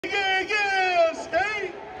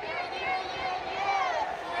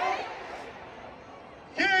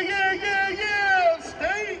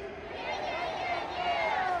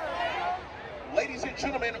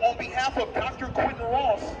gentlemen, on behalf of Dr. Quentin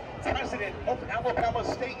Ross, President of Alabama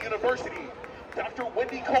State University, Dr.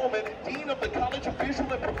 Wendy Coleman, Dean of the College of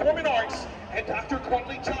Visual and Performing Arts, and Dr.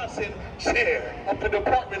 Courtney Johnson, Chair of the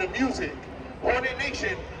Department of Music. Hornet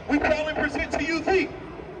Nation, we proudly present to you the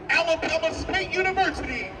Alabama State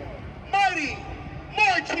University Mighty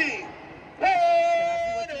Marching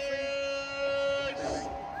Hornets!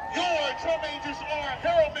 Your drum majors are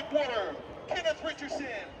Harold McWhorter, Kenneth Richardson,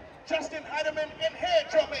 Justin Heidemann, and head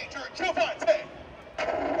drum major Javante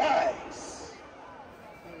Rice.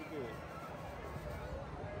 Very good.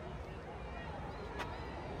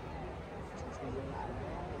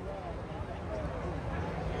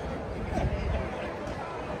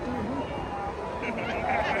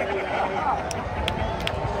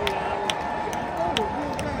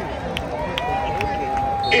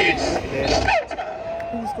 It's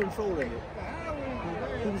showtime. Who's controlling it?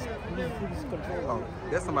 Who's controlling it? Oh,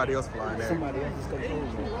 there's somebody else flying there. Somebody else is controlling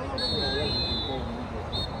it.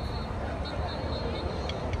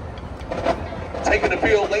 Taking the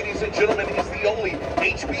field, ladies and gentlemen, is the only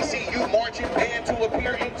HBCU marching band to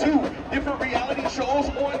appear in 2 different reality shows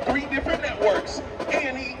on 3 different networks,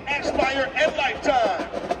 A&E, Aspire, and Lifetime.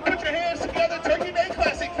 Put your hands together, Turkey Day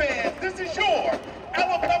Classic fans. This is your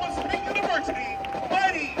Alabama State University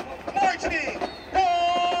Mighty Marching Hornets.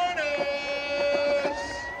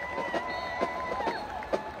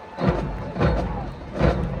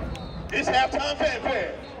 It's halftime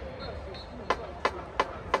fanfare.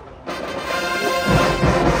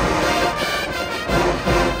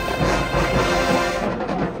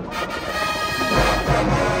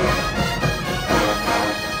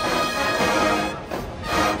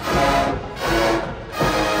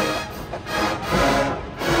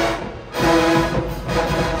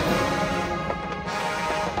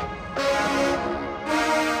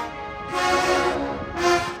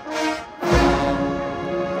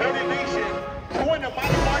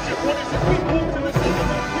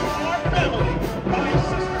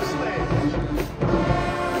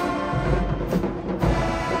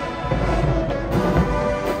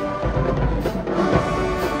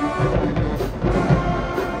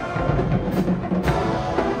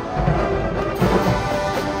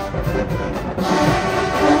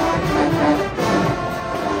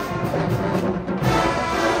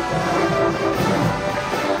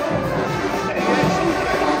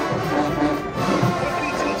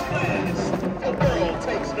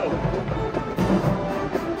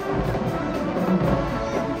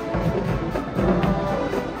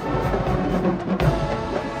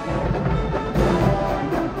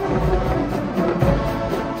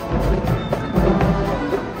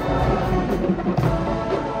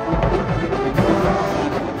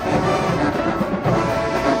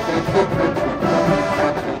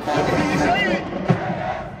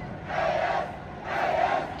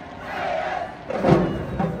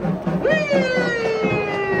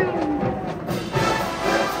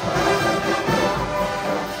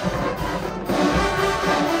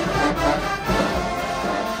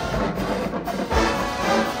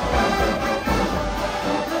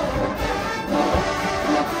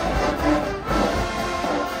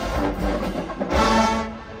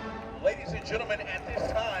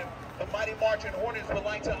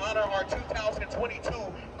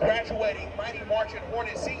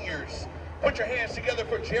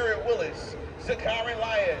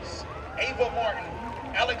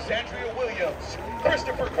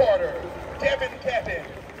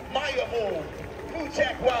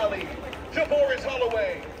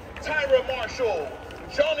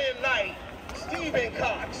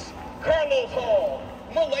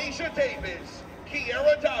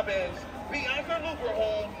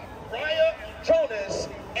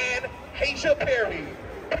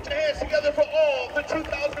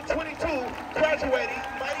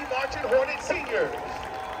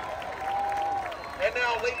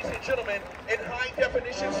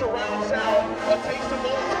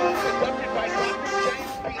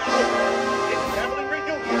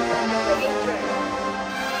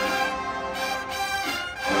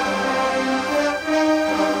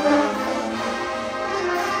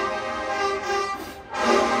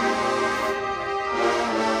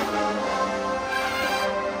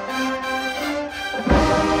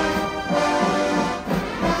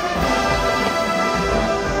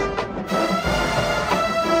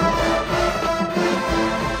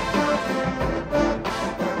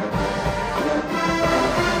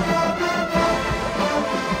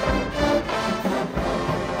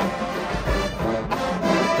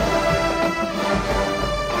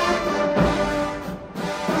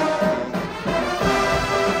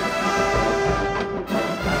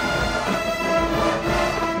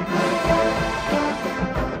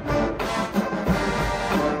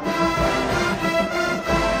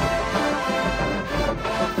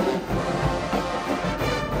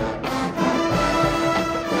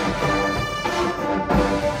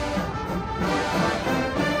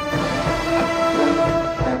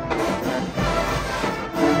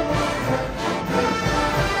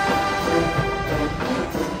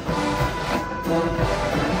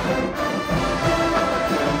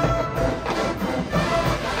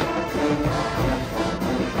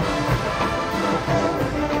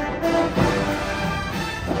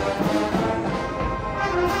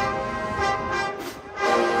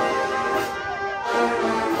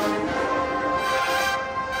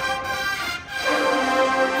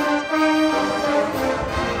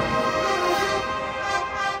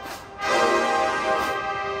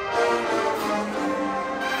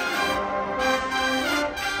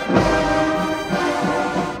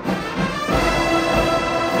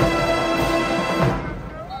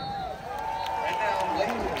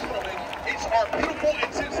 our beautiful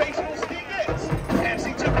and sensational Stingettes,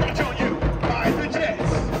 passing to watch on you by the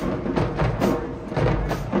Jets.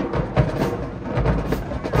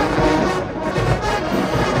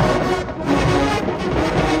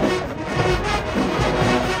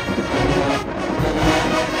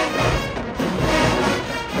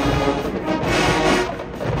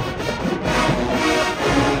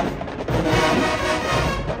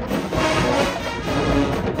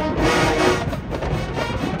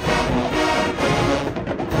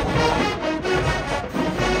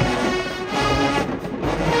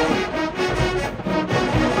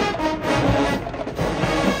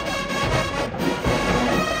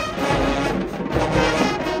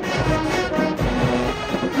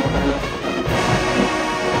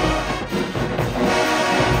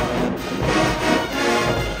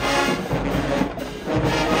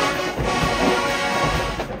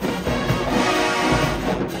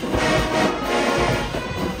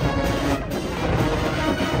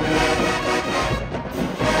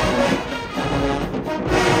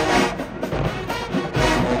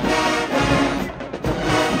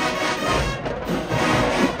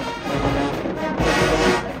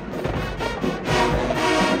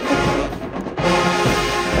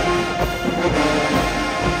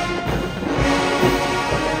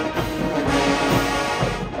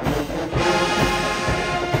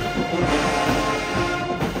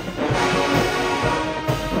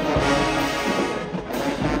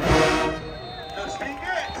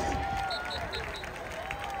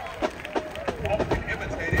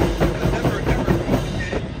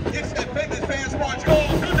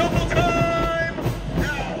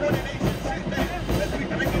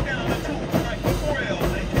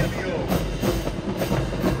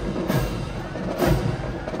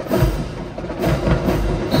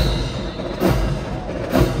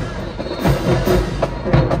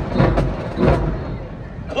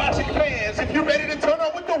 If you're ready to turn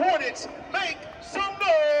up with the Hornets, make some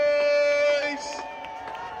noise!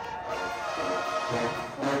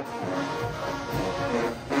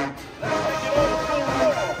 Let's take it over to the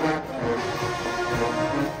wall.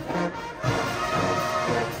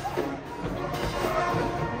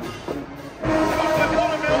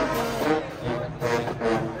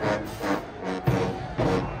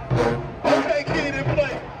 Okay, kid, in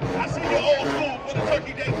play. I see you old school for the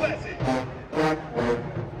Turkey Day Classic.